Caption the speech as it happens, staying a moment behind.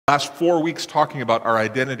Last 4 weeks talking about our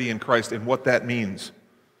identity in Christ and what that means,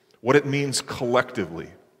 what it means collectively,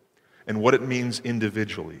 and what it means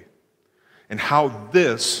individually, and how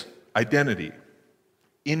this identity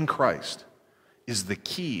in Christ is the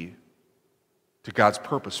key to God's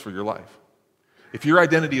purpose for your life. If your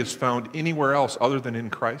identity is found anywhere else other than in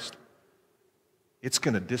Christ, it's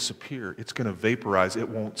going to disappear. It's going to vaporize. It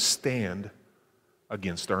won't stand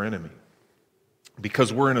against our enemy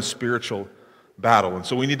because we're in a spiritual battle. And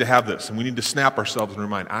so we need to have this, and we need to snap ourselves and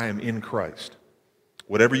remind, I am in Christ.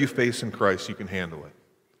 Whatever you face in Christ, you can handle it.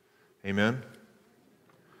 Amen?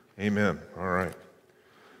 Amen. All right.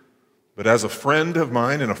 But as a friend of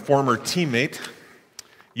mine and a former teammate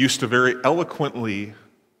used to very eloquently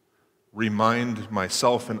remind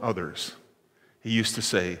myself and others, he used to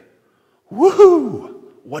say, woohoo,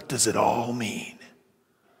 what does it all mean?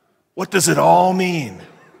 What does it all mean?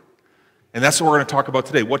 And that's what we're going to talk about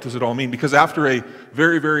today. What does it all mean? Because after a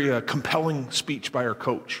very, very compelling speech by our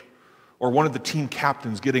coach, or one of the team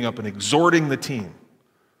captains getting up and exhorting the team,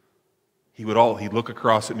 he'd look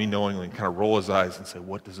across at me knowingly and kind of roll his eyes and say,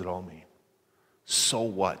 what does it all mean? So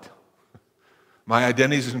what? My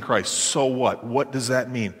identity is in Christ. So what? What does that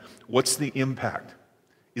mean? What's the impact?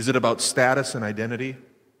 Is it about status and identity?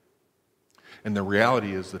 And the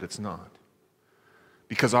reality is that it's not.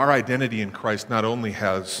 Because our identity in Christ not only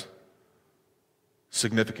has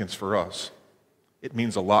significance for us, it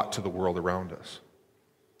means a lot to the world around us.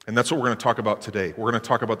 And that's what we're going to talk about today. We're going to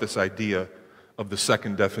talk about this idea of the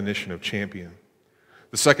second definition of champion.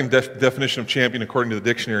 The second definition of champion, according to the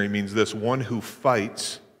dictionary, means this: one who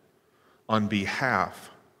fights on behalf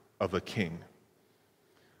of a king.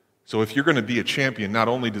 So if you're going to be a champion, not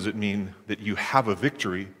only does it mean that you have a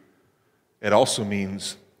victory, it also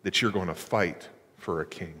means that you're going to fight for a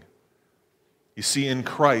king. You see, in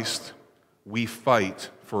Christ, we fight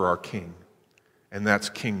for our king, and that's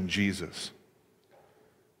King Jesus.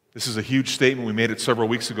 This is a huge statement. We made it several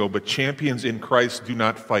weeks ago, but champions in Christ do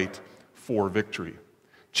not fight for victory.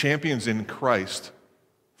 Champions in Christ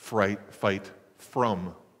fight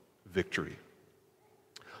from victory.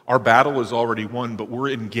 Our battle is already won, but we're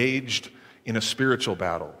engaged in a spiritual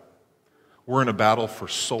battle. We're in a battle for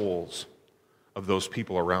souls of those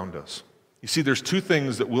people around us. You see, there's two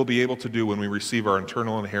things that we'll be able to do when we receive our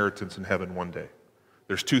eternal inheritance in heaven one day.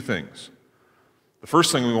 There's two things. The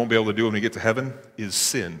first thing we won't be able to do when we get to heaven is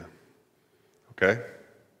sin. Okay?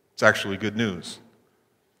 It's actually good news.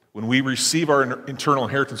 When we receive our eternal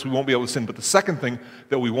inheritance, we won't be able to sin. But the second thing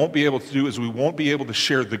that we won't be able to do is we won't be able to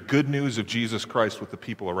share the good news of Jesus Christ with the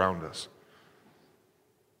people around us.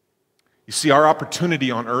 You see, our opportunity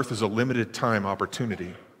on earth is a limited time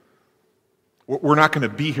opportunity. We're not going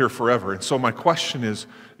to be here forever. And so my question is,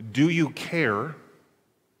 do you care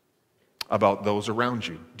about those around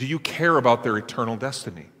you? Do you care about their eternal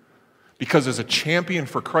destiny? Because as a champion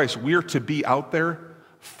for Christ, we are to be out there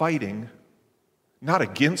fighting not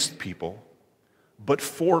against people, but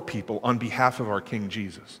for people on behalf of our King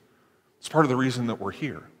Jesus. It's part of the reason that we're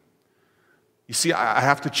here. You see, I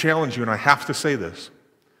have to challenge you, and I have to say this.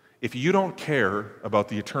 If you don't care about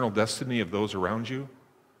the eternal destiny of those around you,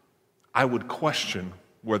 I would question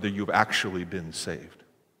whether you've actually been saved.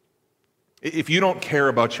 If you don't care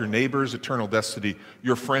about your neighbor's eternal destiny,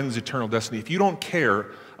 your friend's eternal destiny, if you don't care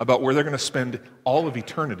about where they're going to spend all of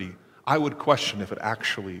eternity, I would question if it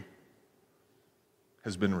actually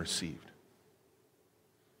has been received.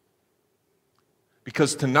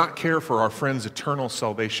 Because to not care for our friend's eternal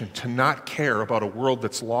salvation, to not care about a world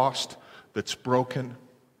that's lost, that's broken,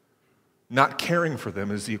 not caring for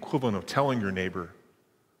them is the equivalent of telling your neighbor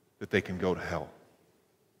that they can go to hell.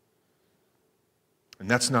 And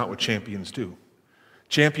that's not what champions do.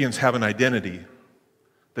 Champions have an identity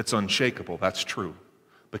that's unshakable, that's true.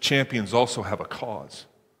 But champions also have a cause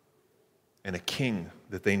and a king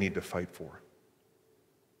that they need to fight for.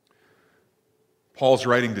 Paul's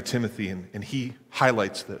writing to Timothy, and he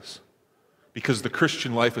highlights this. Because the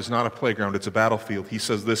Christian life is not a playground, it's a battlefield. He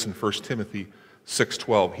says this in 1 Timothy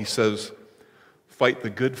 6:12. He says, fight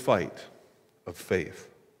the good fight of faith.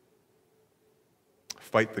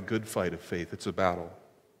 Fight the good fight of faith. It's a battle.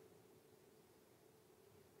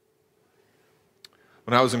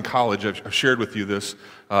 When I was in college, I've shared with you this,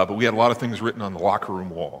 but we had a lot of things written on the locker room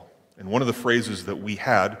wall. And one of the phrases that we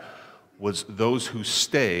had was, those who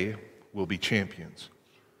stay will be champions.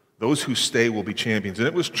 Those who stay will be champions. And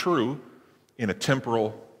it was true in a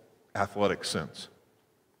temporal, athletic sense.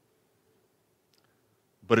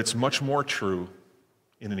 But it's much more true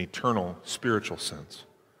in an eternal, spiritual sense.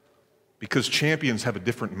 Because champions have a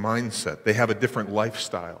different mindset. They have a different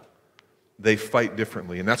lifestyle. They fight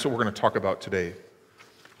differently. And that's what we're going to talk about today.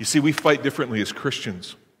 You see, we fight differently as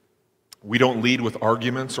Christians. We don't lead with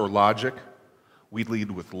arguments or logic. We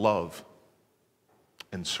lead with love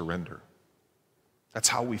and surrender. That's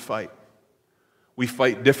how we fight. We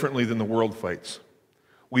fight differently than the world fights.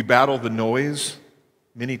 We battle the noise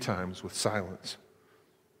many times with silence.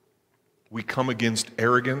 We come against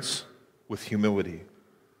arrogance with humility.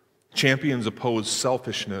 Champions oppose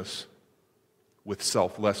selfishness with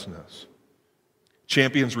selflessness.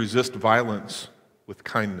 Champions resist violence with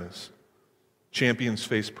kindness. Champions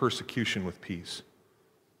face persecution with peace.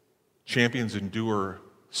 Champions endure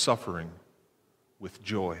suffering with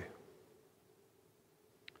joy.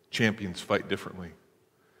 Champions fight differently.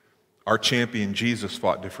 Our champion, Jesus,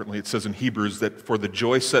 fought differently. It says in Hebrews that for the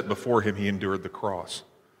joy set before him, he endured the cross.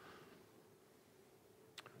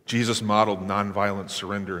 Jesus modeled nonviolent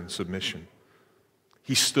surrender and submission.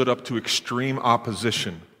 He stood up to extreme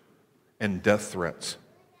opposition and death threats.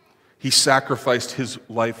 He sacrificed his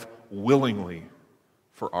life willingly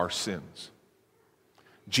for our sins.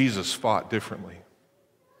 Jesus fought differently.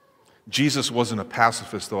 Jesus wasn't a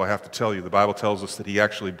pacifist, though, I have to tell you. The Bible tells us that he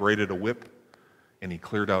actually braided a whip and he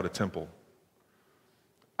cleared out a temple.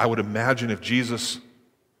 I would imagine if Jesus,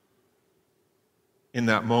 in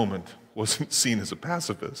that moment, wasn't seen as a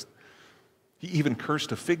pacifist. He even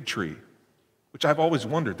cursed a fig tree, which I've always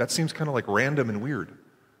wondered. That seems kind of like random and weird.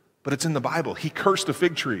 But it's in the Bible. He cursed a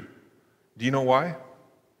fig tree. Do you know why?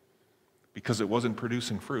 Because it wasn't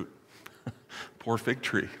producing fruit. Poor fig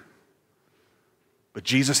tree. But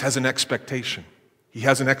Jesus has an expectation. He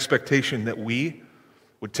has an expectation that we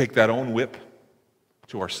would take that own whip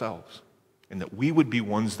to ourselves, and that we would be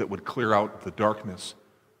ones that would clear out the darkness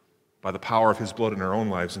by the power of his blood in our own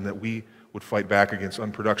lives, and that we would fight back against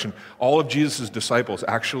unproduction. All of Jesus' disciples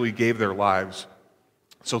actually gave their lives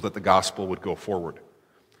so that the gospel would go forward.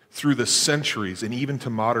 Through the centuries and even to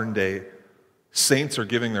modern day, saints are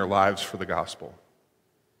giving their lives for the gospel.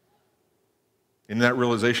 In that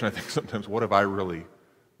realization, I think sometimes, what have I really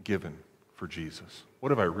given for Jesus? What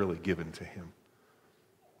have I really given to him?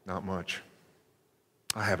 Not much.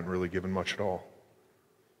 I haven't really given much at all.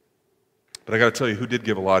 But I got to tell you who did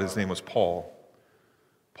give a lot. His name was Paul.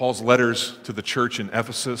 Paul's letters to the church in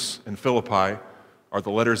Ephesus and Philippi are the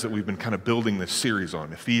letters that we've been kind of building this series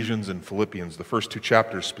on, Ephesians and Philippians, the first two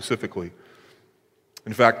chapters specifically.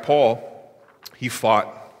 In fact, Paul, he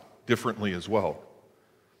fought differently as well.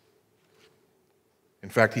 In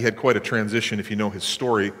fact, he had quite a transition. If you know his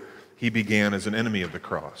story, he began as an enemy of the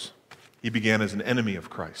cross. He began as an enemy of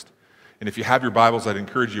Christ. And if you have your Bibles, I'd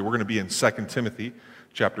encourage you, we're going to be in 2 Timothy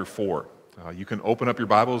chapter 4. You can open up your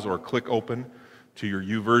Bibles or click open to your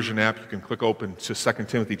YouVersion app. You can click open to 2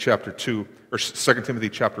 Timothy chapter 2, or 2 Timothy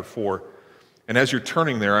chapter 4. And as you're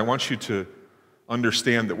turning there, I want you to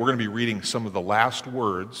understand that we're going to be reading some of the last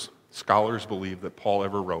words scholars believe that Paul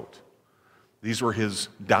ever wrote. These were his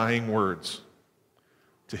dying words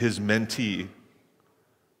to his mentee,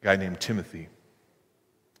 a guy named Timothy.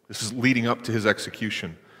 This is leading up to his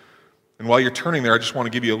execution. And while you're turning there, I just want to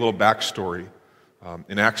give you a little backstory.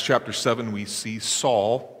 In Acts chapter 7, we see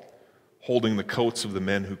Saul holding the coats of the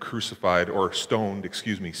men who crucified, or stoned,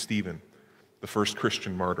 Stephen, the first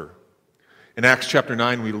Christian martyr. In Acts chapter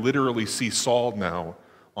 9, we literally see Saul now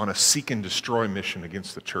on a seek and destroy mission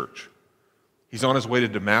against the church. He's on his way to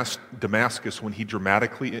Damascus when he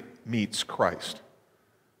dramatically meets Christ.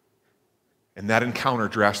 And that encounter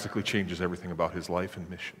drastically changes everything about his life and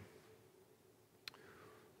mission.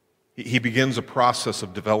 He begins a process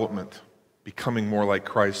of development, becoming more like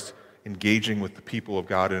Christ, engaging with the people of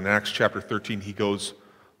God. And in Acts chapter 13, he goes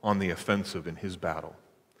on the offensive in his battle.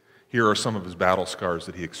 Here are some of his battle scars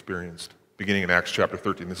that he experienced, beginning in Acts chapter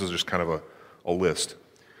 13. This is just kind of a list.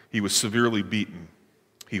 He was severely beaten.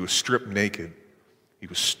 He was stripped naked. He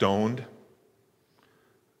was stoned.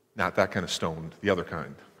 Not that kind of stoned, the other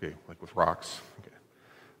kind, okay, like with rocks.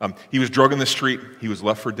 Okay. He was drugged in the street. He was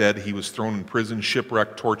left for dead. He was thrown in prison,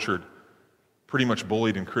 shipwrecked, tortured, pretty much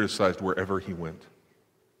bullied and criticized wherever he went.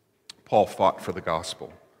 Paul fought for the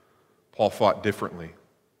gospel. Paul fought differently.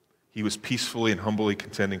 He was peacefully and humbly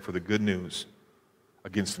contending for the good news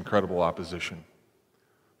against incredible opposition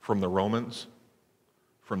from the Romans,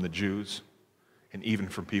 from the Jews, and even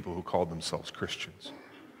from people who called themselves Christians.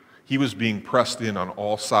 He was being pressed in on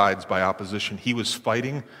all sides by opposition. He was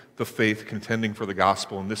fighting the faith, contending for the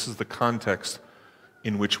gospel, and this is the context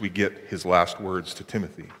in which we get his last words to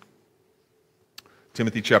Timothy.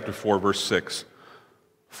 Timothy chapter 4, verse 6.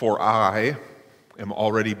 For I am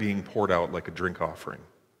already being poured out like a drink offering,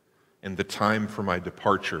 and the time for my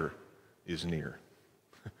departure is near.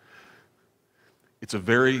 It's a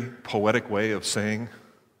very poetic way of saying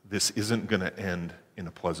this isn't going to end in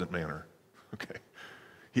a pleasant manner. Okay.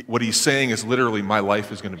 What he's saying is literally, my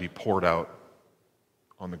life is going to be poured out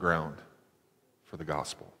on the ground for the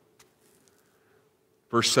gospel.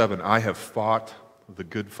 Verse 7, I have fought the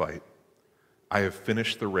good fight. I have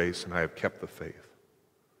finished the race, and I have kept the faith.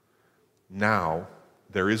 Now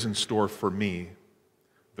there is in store for me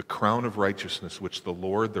the crown of righteousness, which the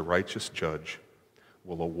Lord, the righteous judge,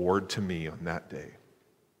 will award to me on that day.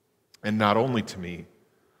 And not only to me,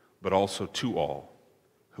 but also to all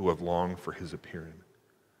who have longed for his appearing.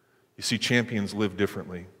 You see, champions live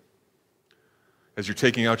differently. As you're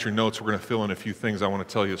taking out your notes, we're going to fill in a few things. I want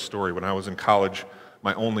to tell you a story. When I was in college,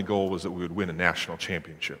 my only goal was that we would win a national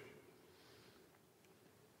championship.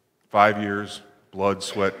 5 years, blood,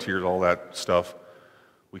 sweat, tears, all that stuff.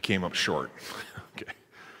 We came up short. Okay.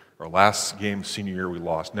 Our last game, senior year, we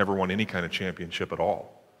lost. Never won any kind of championship at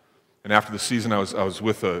all. And after the season, I was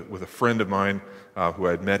with a friend of mine who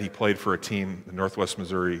I had met. He played for a team, the Northwest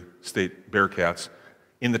Missouri State Bearcats.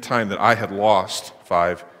 In the time that I had lost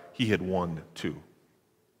 5, he had won 2.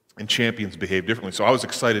 And champions behave differently. So I was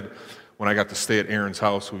excited when I got to stay at Aaron's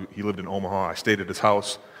house. He lived in Omaha. I stayed at his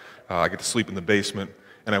house. I got to sleep in the basement.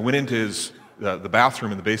 And I went into the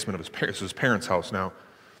bathroom in the basement of his parents' house now.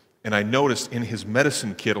 And I noticed in his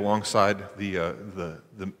medicine kit alongside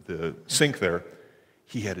the sink there,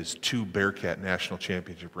 he had his 2 Bearcat national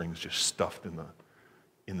championship rings just stuffed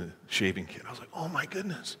in the shaving kit. I was like, oh my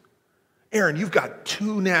goodness. Aaron, you've got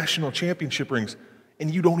 2 national championship rings,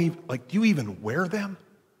 and you don't even, do you even wear them?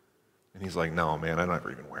 And he's like, no, man, I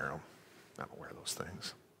never even wear them. I don't wear those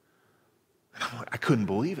things. And I'm like, I couldn't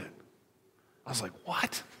believe it. I was like,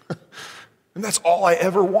 what? And that's all I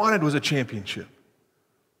ever wanted was a championship.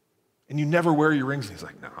 And you never wear your rings? And he's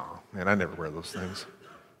like, no, man, I never wear those things.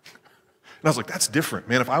 And I was like, that's different,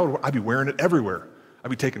 man. If I would, I'd be wearing it everywhere. I'd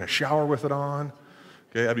be taking a shower with it on.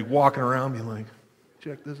 Okay, I'd be walking around being like,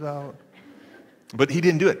 check this out. But he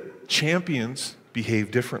didn't do it. Champions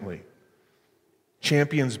behave differently.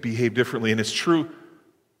 Champions behave differently, and it's true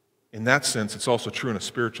in that sense. It's also true in a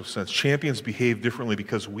spiritual sense. Champions behave differently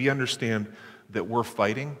because we understand that we're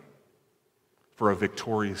fighting for a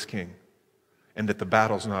victorious king and that the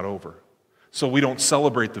battle's not over. So we don't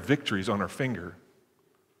celebrate the victories on our finger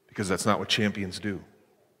because that's not what champions do.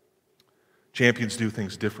 Champions do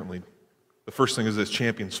things differently. The first thing is this: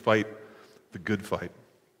 champions fight the good fight.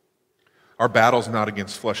 Our battle's not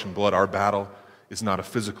against flesh and blood. Our battle is not a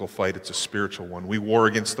physical fight, it's a spiritual one. We war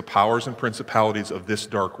against the powers and principalities of this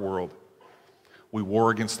dark world. We war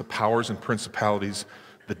against the powers and principalities,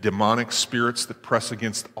 the demonic spirits that press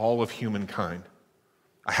against all of humankind.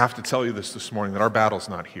 I have to tell you this morning, that our battle's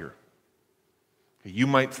not here. You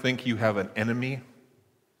might think you have an enemy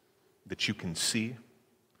that you can see.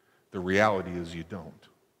 The reality is you don't.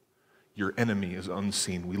 Your enemy is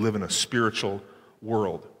unseen. We live in a spiritual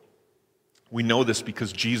world. We know this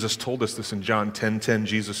because Jesus told us this in John 10:10.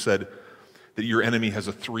 Jesus said that your enemy has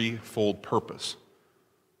a threefold purpose.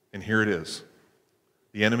 And here it is.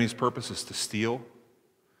 The enemy's purpose is to steal,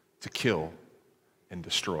 to kill, and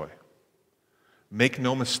destroy. Make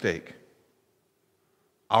no mistake,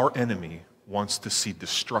 our enemy wants to see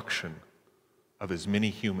destruction of as many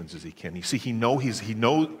humans as he can. You see, he knows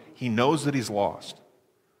that he's lost,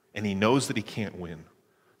 and he knows that he can't win.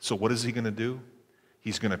 So what is he going to do?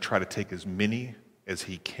 He's going to try to take as many as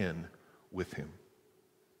he can with him.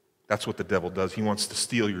 That's what the devil does. He wants to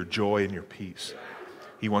steal your joy and your peace.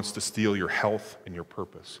 He wants to steal your health and your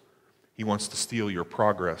purpose. He wants to steal your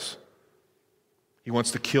progress. He wants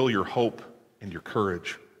to kill your hope and your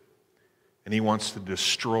courage. And he wants to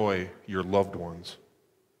destroy your loved ones.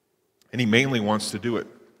 And he mainly wants to do it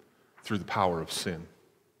through the power of sin.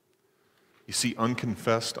 You see,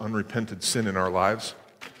 unconfessed, unrepented sin in our lives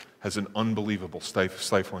has an unbelievable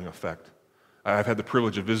stifling effect. I've had the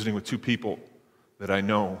privilege of visiting with 2 people that I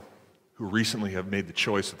know who recently have made the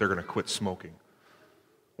choice that they're going to quit smoking.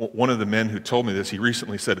 One of the men who told me this, he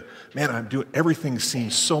recently said, man, everything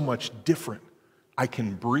seems so much different. I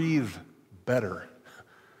can breathe better.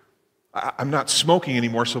 I'm not smoking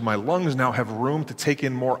anymore, so my lungs now have room to take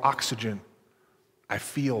in more oxygen. I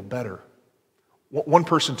feel better. One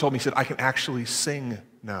person told me, he said, I can actually sing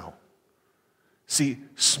now. See,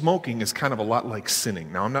 smoking is kind of a lot like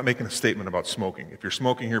sinning. Now, I'm not making a statement about smoking. If you're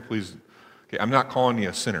smoking here, please, okay, I'm not calling you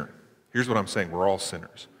a sinner. Here's what I'm saying. We're all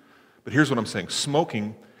sinners. But here's what I'm saying.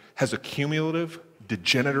 Smoking has a cumulative,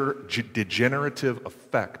 degenerative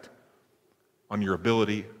effect on your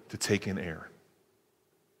ability to take in air.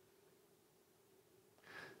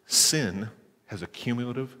 Sin has a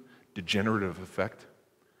cumulative, degenerative effect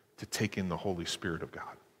to take in the Holy Spirit of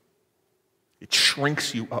God. It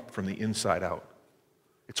shrinks you up from the inside out.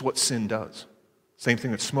 It's what sin does. Same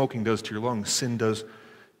thing that smoking does to your lungs, sin does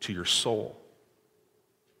to your soul.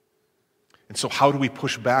 And so how do we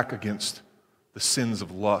push back against the sins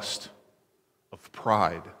of lust, of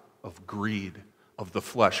pride, of greed, of the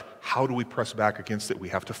flesh? How do we press back against it? We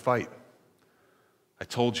have to fight. I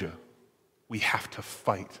told you, we have to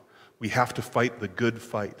fight. We have to fight the good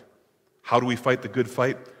fight. How do we fight the good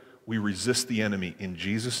fight? We resist the enemy in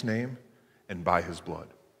Jesus' name and by his blood.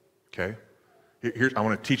 Okay? I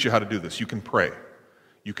want to teach you how to do this. You can pray.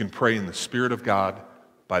 You can pray in the Spirit of God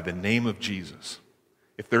by the name of Jesus.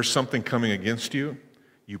 If there's something coming against you,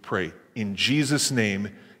 you pray, in Jesus' name,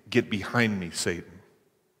 get behind me, Satan.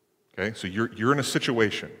 Okay? So you're in a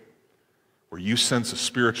situation where you sense a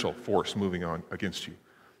spiritual force moving on against you.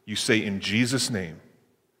 You say, in Jesus' name,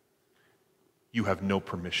 you have no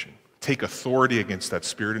permission. Take authority against that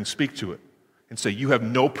spirit and speak to it. And say, you have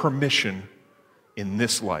no permission in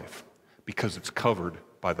this life because it's covered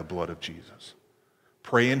by the blood of Jesus.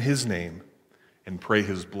 Pray in his name and pray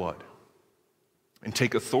his blood. And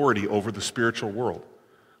take authority over the spiritual world.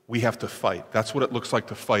 We have to fight. That's what it looks like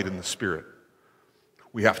to fight in the Spirit.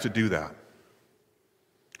 We have to do that.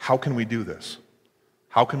 How can we do this?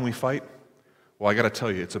 How can we fight? Well, I got to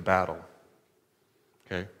tell you, it's a battle.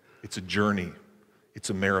 Okay? It's a journey.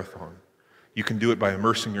 It's a marathon. You can do it by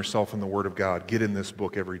immersing yourself in the Word of God. Get in this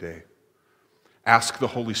book every day. Ask the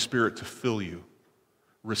Holy Spirit to fill you.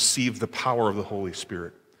 Receive the power of the Holy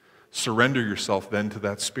Spirit. Surrender yourself then to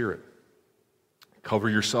that Spirit. Cover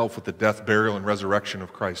yourself with the death, burial, and resurrection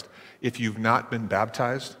of Christ. If you've not been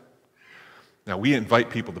baptized, now we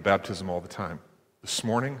invite people to baptism all the time. This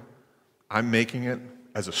morning, I'm making it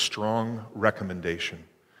as a strong recommendation.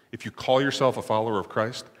 If you call yourself a follower of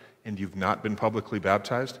Christ and you've not been publicly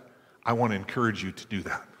baptized, I want to encourage you to do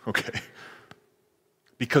that, okay?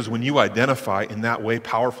 Because when you identify in that way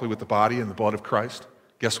powerfully with the body and the blood of Christ,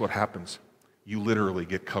 guess what happens? You literally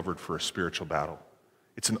get covered for a spiritual battle.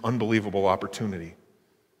 It's an unbelievable opportunity.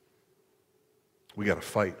 We got to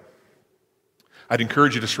fight. I'd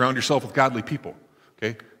encourage you to surround yourself with godly people,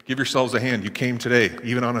 okay? Give yourselves a hand. You came today,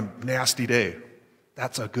 even on a nasty day.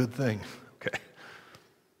 That's a good thing, okay?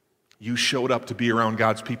 You showed up to be around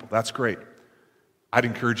God's people. That's great. I'd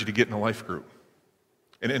encourage you to get in a life group.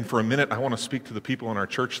 And for a minute, I want to speak to the people in our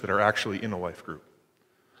church that are actually in a life group.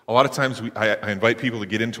 A lot of times I invite people to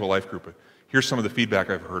get into a life group. But here's some of the feedback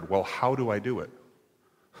I've heard. Well, how do I do it?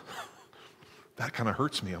 That kind of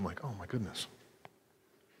hurts me. I'm like, oh my goodness.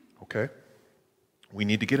 Okay, we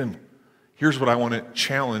need to get in. Here's what I want to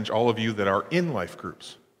challenge all of you that are in life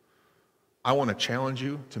groups. I want to challenge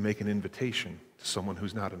you to make an invitation to someone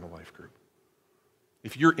who's not in a life group.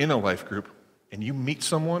 If you're in a life group and you meet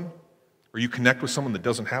someone or you connect with someone that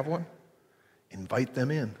doesn't have one, invite them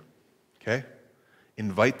in, okay?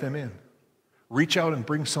 Invite them in. Reach out and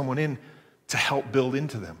bring someone in to help build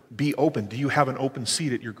into them. Be open. Do you have an open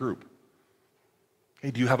seat at your group? Hey,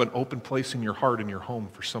 do you have an open place in your heart and your home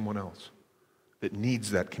for someone else that needs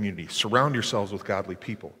that community? Surround yourselves with godly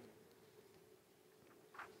people.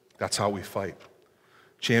 That's how we fight.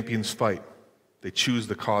 Champions fight. They choose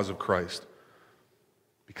the cause of Christ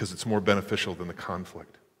because it's more beneficial than the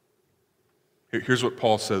conflict. Here's what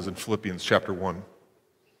Paul says in Philippians chapter 1.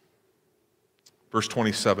 Verse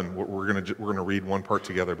 27, we're going to read one part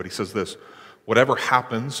together, but he says this, whatever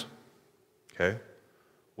happens, okay,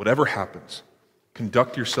 whatever happens,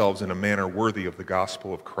 conduct yourselves in a manner worthy of the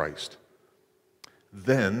gospel of Christ.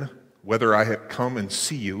 Then, whether I have come and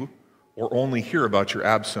see you or only hear about your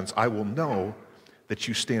absence, I will know that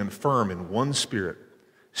you stand firm in one spirit,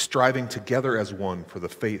 striving together as one for the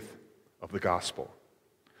faith of the gospel,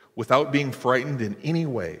 without being frightened in any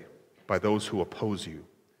way by those who oppose you.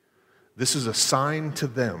 This is a sign to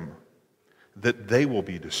them that they will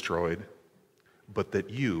be destroyed, but that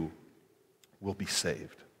you will be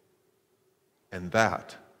saved. And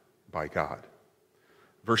that by God.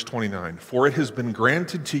 Verse 29, for it has been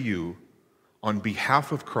granted to you on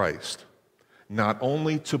behalf of Christ, not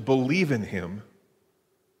only to believe in him,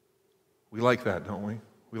 we like that, don't we?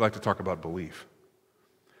 We like to talk about belief,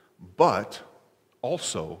 but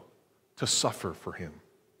also to suffer for him.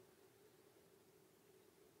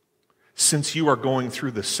 Since you are going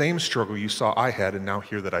through the same struggle you saw I had and now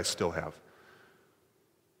hear that I still have.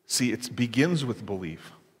 See, it begins with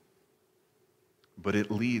belief, but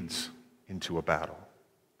it leads into a battle.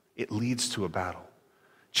 It leads to a battle.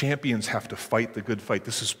 Champions have to fight the good fight.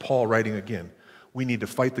 This is Paul writing again. We need to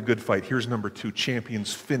fight the good fight. Here's number 2.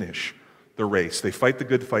 Champions finish the race. They fight the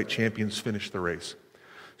good fight. Champions finish the race.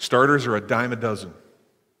 Starters are a dime a dozen.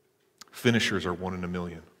 Finishers are 1 in a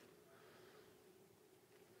million.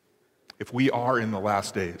 If we are in the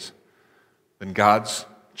last days, then God's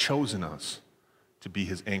chosen us to be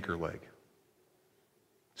his anchor leg.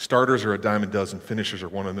 Starters are a dime a dozen, finishers are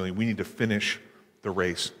one in a million. We need to finish the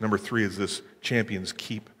race. Number 3 is this: champions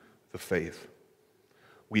keep the faith.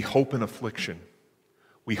 We hope in affliction.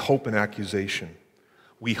 We hope in accusation.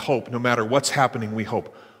 We hope, no matter what's happening, we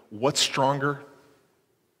hope. What's stronger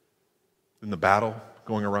than the battle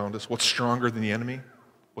going around us? What's stronger than the enemy?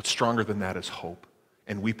 What's stronger than that is hope.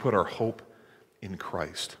 And we put our hope in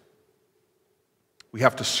Christ. We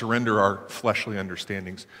have to surrender our fleshly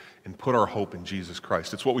understandings and put our hope in Jesus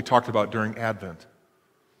Christ. It's what we talked about during Advent,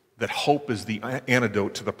 that hope is the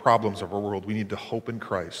antidote to the problems of our world. We need to hope in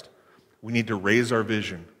Christ. We need to raise our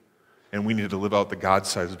vision, and we need to live out the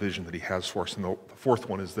God-sized vision that he has for us. And the 4th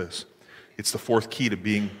one is this. It's the 4th key to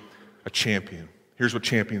being a champion. Here's what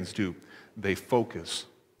champions do. They focus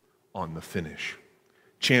on the finish.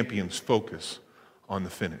 Champions focus on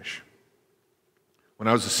the finish. When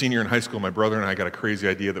I was a senior in high school, my brother and I got a crazy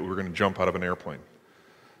idea that we were going to jump out of an airplane.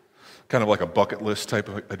 Kind of like a bucket list type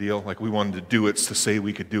of a deal. Like we wanted to do it to say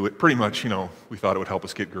we could do it. Pretty much, we thought it would help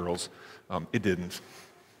us get girls. It didn't.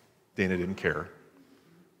 Dana didn't care.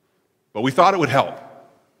 But we thought it would help.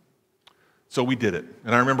 So we did it.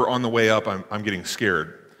 And I remember on the way up, I'm getting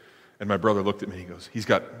scared. And my brother looked at me, he goes, he's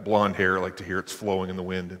got blonde hair, I like to hear it's flowing in the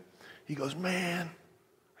wind. He goes, "Man,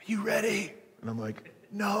 are you ready?" And I'm like,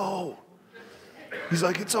 "No." He's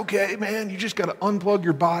like, "It's okay, man. You just got to unplug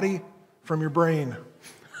your body from your brain."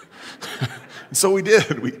 And so we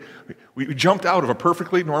did. We jumped out of a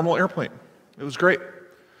perfectly normal airplane. It was great.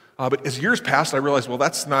 But as years passed, I realized, well,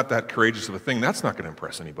 that's not that courageous of a thing. That's not going to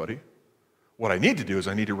impress anybody. What I need to do is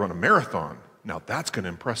I need to run a marathon. Now that's going to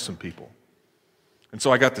impress some people. And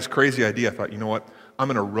so I got this crazy idea. I thought, you know what? I'm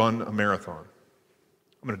going to run a marathon.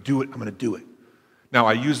 I'm going to do it. I'm going to do it. Now,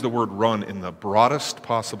 I use the word run in the broadest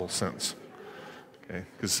possible sense. Okay?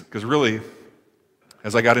 Because really,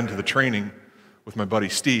 as I got into the training with my buddy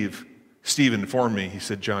Steve informed me, he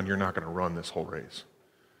said, "John, you're not going to run this whole race.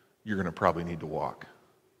 You're going to probably need to walk.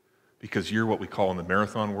 Because you're what we call in the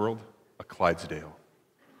marathon world a Clydesdale."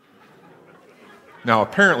 Now,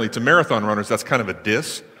 apparently, to marathon runners, that's kind of a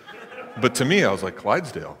diss. But to me, I was like,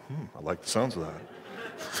 Clydesdale? I like the sounds of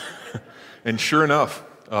that. And sure enough,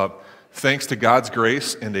 thanks to God's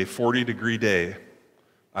grace and a 40-degree day,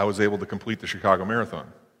 I was able to complete the Chicago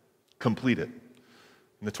Marathon. Complete it.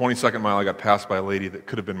 In the 22nd mile, I got passed by a lady that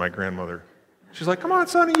could have been my grandmother. She's like, "Come on,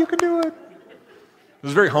 Sonny, you can do it." It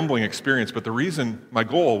was a very humbling experience, but the reason, my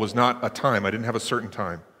goal was not a time. I didn't have a certain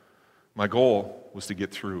time. My goal was to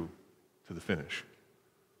get through to the finish.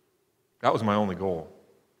 That was my only goal.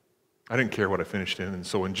 I didn't care what I finished in, and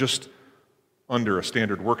so in just under a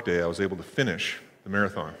standard workday, I was able to finish the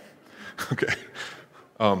marathon. Okay.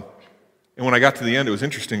 And when I got to the end, it was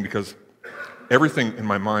interesting because everything in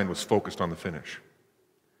my mind was focused on the finish.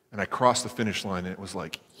 And I crossed the finish line, and it was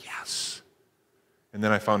like, yes. And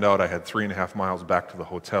then I found out I had 3.5 miles back to the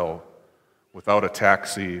hotel without a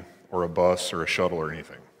taxi or a bus or a shuttle or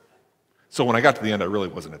anything. So when I got to the end, I really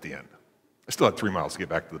wasn't at the end. I still had 3 miles to get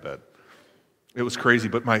back to the bed. It was crazy,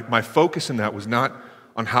 but my focus in that was not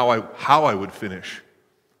on how I would finish.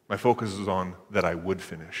 My focus was on that I would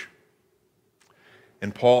finish.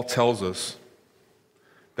 And Paul tells us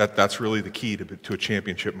that that's really the key to a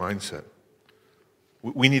championship mindset.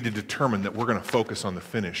 We need to determine that we're going to focus on the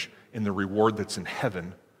finish and the reward that's in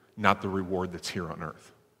heaven, not the reward that's here on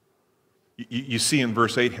earth. You see in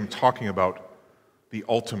verse 8 him talking about the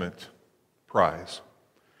ultimate prize.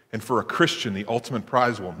 And for a Christian, the ultimate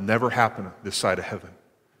prize will never happen this side of heaven.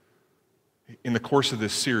 In the course of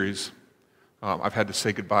this series, I've had to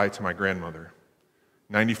say goodbye to my grandmother.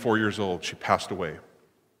 94 years old, she passed away.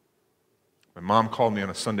 My mom called me on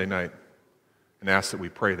a Sunday night and asked that we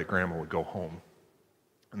pray that Grandma would go home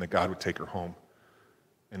and that God would take her home.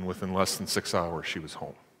 And within less than 6 hours, she was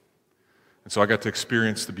home. And so I got to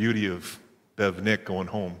experience the beauty of Bev Nick going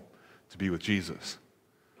home to be with Jesus.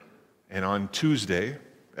 And on Tuesday,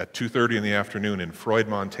 at 2:30 in the afternoon in Freud,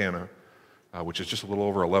 Montana, which is just a little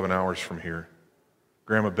over 11 hours from here,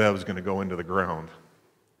 Grandma Bev is going to go into the ground.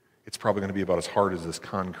 It's probably going to be about as hard as this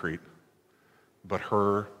concrete, but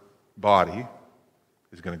her body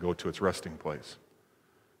is going to go to its resting place.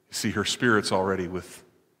 You see, her spirit's already with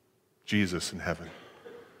Jesus in heaven.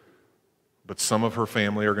 But some of her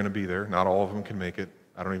family are going to be there. Not all of them can make it.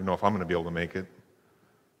 I don't even know if I'm going to be able to make it.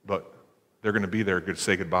 But they're going to be there to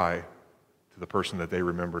say goodbye to the person that they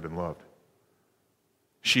remembered and loved.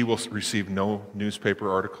 She will receive no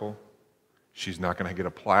newspaper article. She's not going to get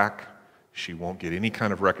a plaque. She won't get any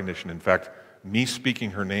kind of recognition. In fact, me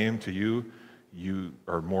speaking her name to you, you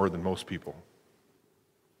are more than most people.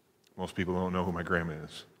 Most people don't know who my grandma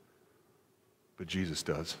is. But Jesus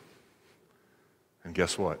does. And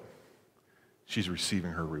guess what? she's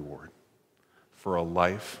receiving her reward for a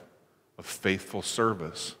life of faithful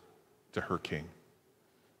service to her King.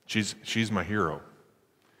 She's my hero.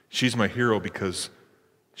 She's my hero because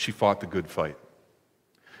she fought the good fight.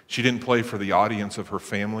 She didn't play for the audience of her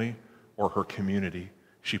family or her community.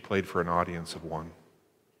 She played for an audience of one.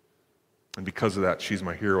 And because of that, she's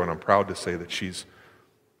my hero, and I'm proud to say that she's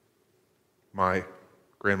my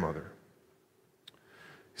grandmother.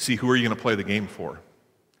 See, who are you going to play the game for?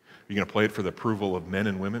 Are you going to play it for the approval of men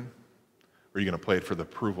and women? Or are you going to play it for the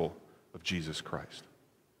approval of Jesus Christ?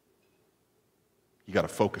 You got to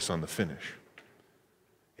focus on the finish.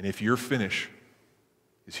 And if your finish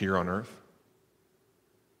is here on earth,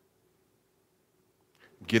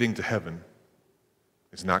 getting to heaven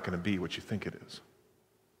is not going to be what you think it is.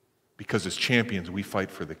 Because as champions, we fight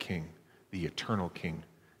for the King, the eternal King,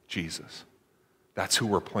 Jesus. That's who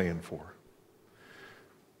we're playing for.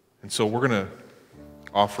 And so we're going to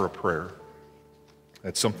offer a prayer.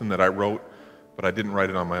 That's something that I wrote, but I didn't write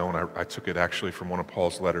it on my own. I took it actually from one of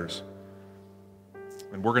Paul's letters.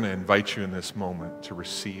 And we're going to invite you in this moment to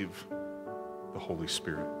receive the Holy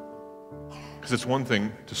Spirit. Because it's one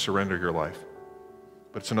thing to surrender your life,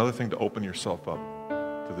 but it's another thing to open yourself up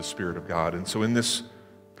to the Spirit of God. And so in this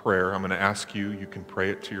prayer, I'm going to ask you, you can pray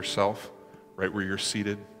it to yourself right where you're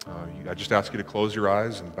seated. I just ask you to close your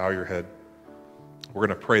eyes and bow your head. We're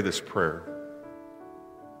going to pray this prayer.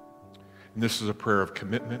 And this is a prayer of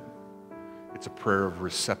commitment. It's a prayer of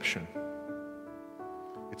reception.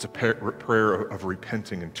 It's a prayer of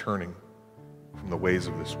repenting and turning from the ways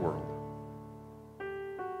of this world.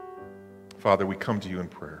 Father, we come to you in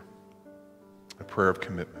prayer, a prayer of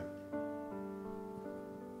commitment.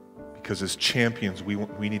 Because as champions,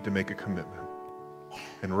 we need to make a commitment.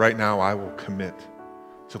 And right now, I will commit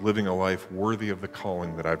to living a life worthy of the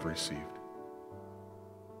calling that I've received.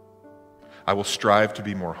 I will strive to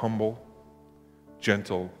be more humble,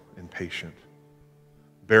 gentle, and patient,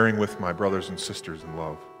 bearing with my brothers and sisters in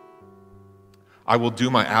love. I will do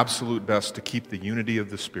my absolute best to keep the unity of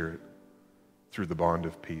the Spirit through the bond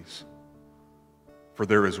of peace. For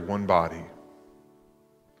there is one body,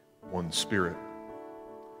 one Spirit,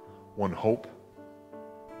 one hope,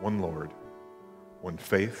 one Lord, one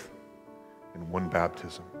faith, and one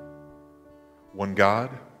baptism, one God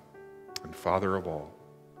and Father of all,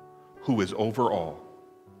 who is over all,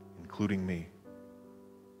 including me,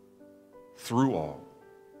 through all,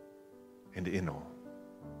 and in all.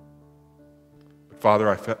 But Father,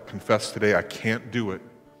 I confess today I can't do it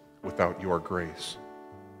without your grace,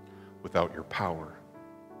 without your power.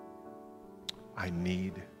 I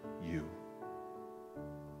need you.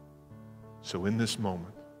 So in this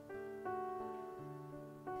moment,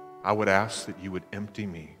 I would ask that you would empty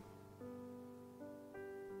me.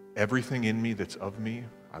 Everything in me that's of me,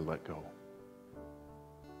 I let go.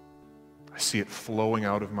 I see it flowing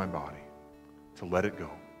out of my body to let it go.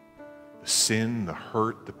 The sin, the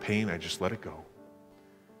hurt, the pain, I just let it go.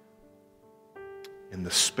 In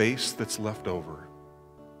the space that's left over,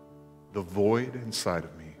 the void inside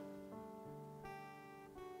of me,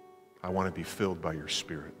 I want to be filled by your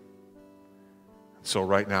Spirit. And so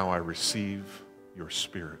right now I receive your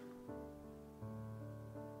Spirit.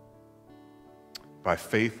 By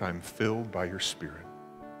faith, I'm filled by your Spirit.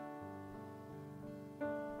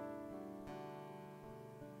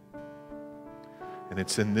 And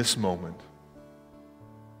it's in this moment,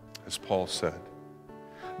 as Paul said,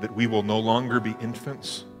 that we will no longer be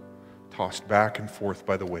infants, tossed back and forth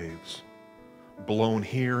by the waves, blown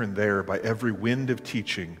here and there by every wind of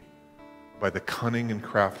teaching, by the cunning and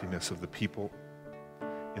craftiness of the people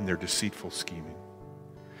in their deceitful scheming.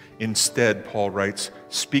 Instead, Paul writes,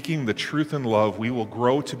 speaking the truth in love, we will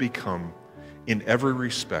grow to become, in every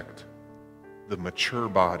respect, the mature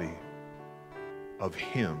body of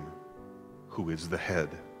Him who is the head,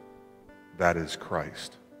 that is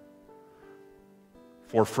Christ.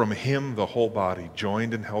 For from Him the whole body,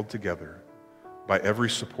 joined and held together by every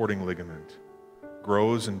supporting ligament,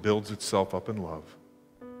 grows and builds itself up in love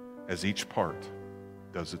as each part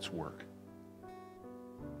does its work.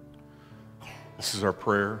 This is our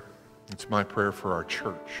prayer. It's my prayer for our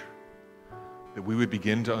church, that we would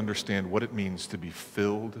begin to understand what it means to be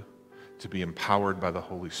filled, to be empowered by the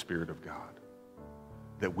Holy Spirit of God,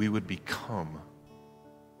 that we would become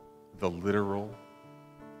the literal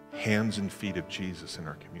hands and feet of Jesus in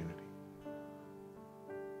our community.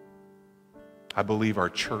 I believe our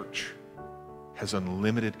church has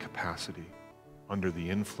unlimited capacity under the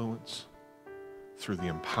influence, through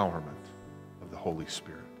the empowerment of the Holy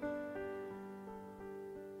Spirit.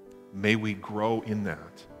 May we grow in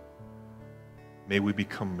that. May we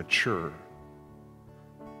become mature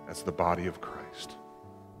as the body of Christ.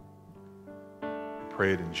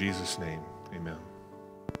 pray it in Jesus' name. Amen.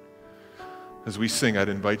 As we sing, I'd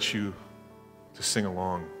invite you to sing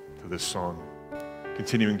along to this song,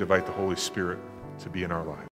 continuing to invite the Holy Spirit to be in our lives.